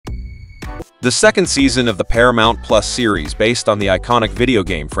The second season of the Paramount Plus series, based on the iconic video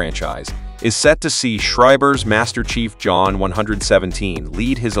game franchise, is set to see Schreiber's Master Chief John 117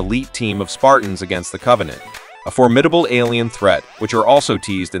 lead his elite team of Spartans against the Covenant, a formidable alien threat which are also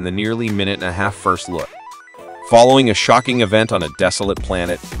teased in the nearly minute-and-a-half first look. Following a shocking event on a desolate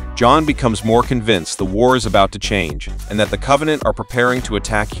planet, John becomes more convinced the war is about to change and that the Covenant are preparing to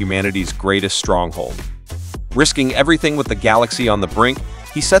attack humanity's greatest stronghold. Risking everything with the galaxy on the brink,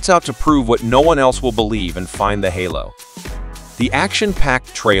 he sets out to prove what no one else will believe and find the halo. The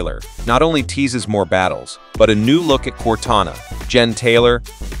action-packed trailer not only teases more battles, but a new look at Cortana, Jen Taylor.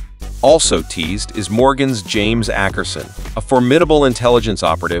 Also teased is Morgan's James Ackerson, a formidable intelligence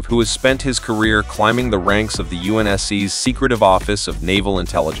operative who has spent his career climbing the ranks of the UNSC's secretive Office of Naval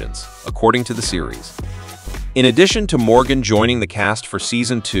Intelligence, according to the series. In addition to Morgan joining the cast for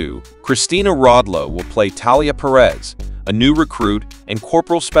Season 2, Christina Rodlow will play Talia Perez, a new recruit and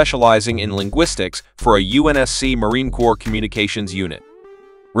corporal specializing in linguistics for a UNSC Marine Corps communications unit.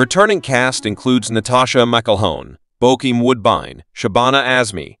 Returning cast includes Natasha McElhone, Bokeem Woodbine, Shabana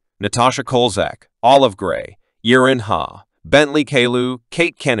Azmi, Natasha Kolzak, Olive Gray, Yirin Ha, Bentley Kalu,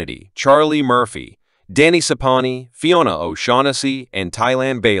 Kate Kennedy, Charlie Murphy, Danny Sapani, Fiona O'Shaughnessy, and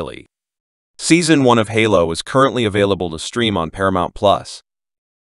Tylan Bailey. Season 1 of Halo is currently available to stream on Paramount Plus.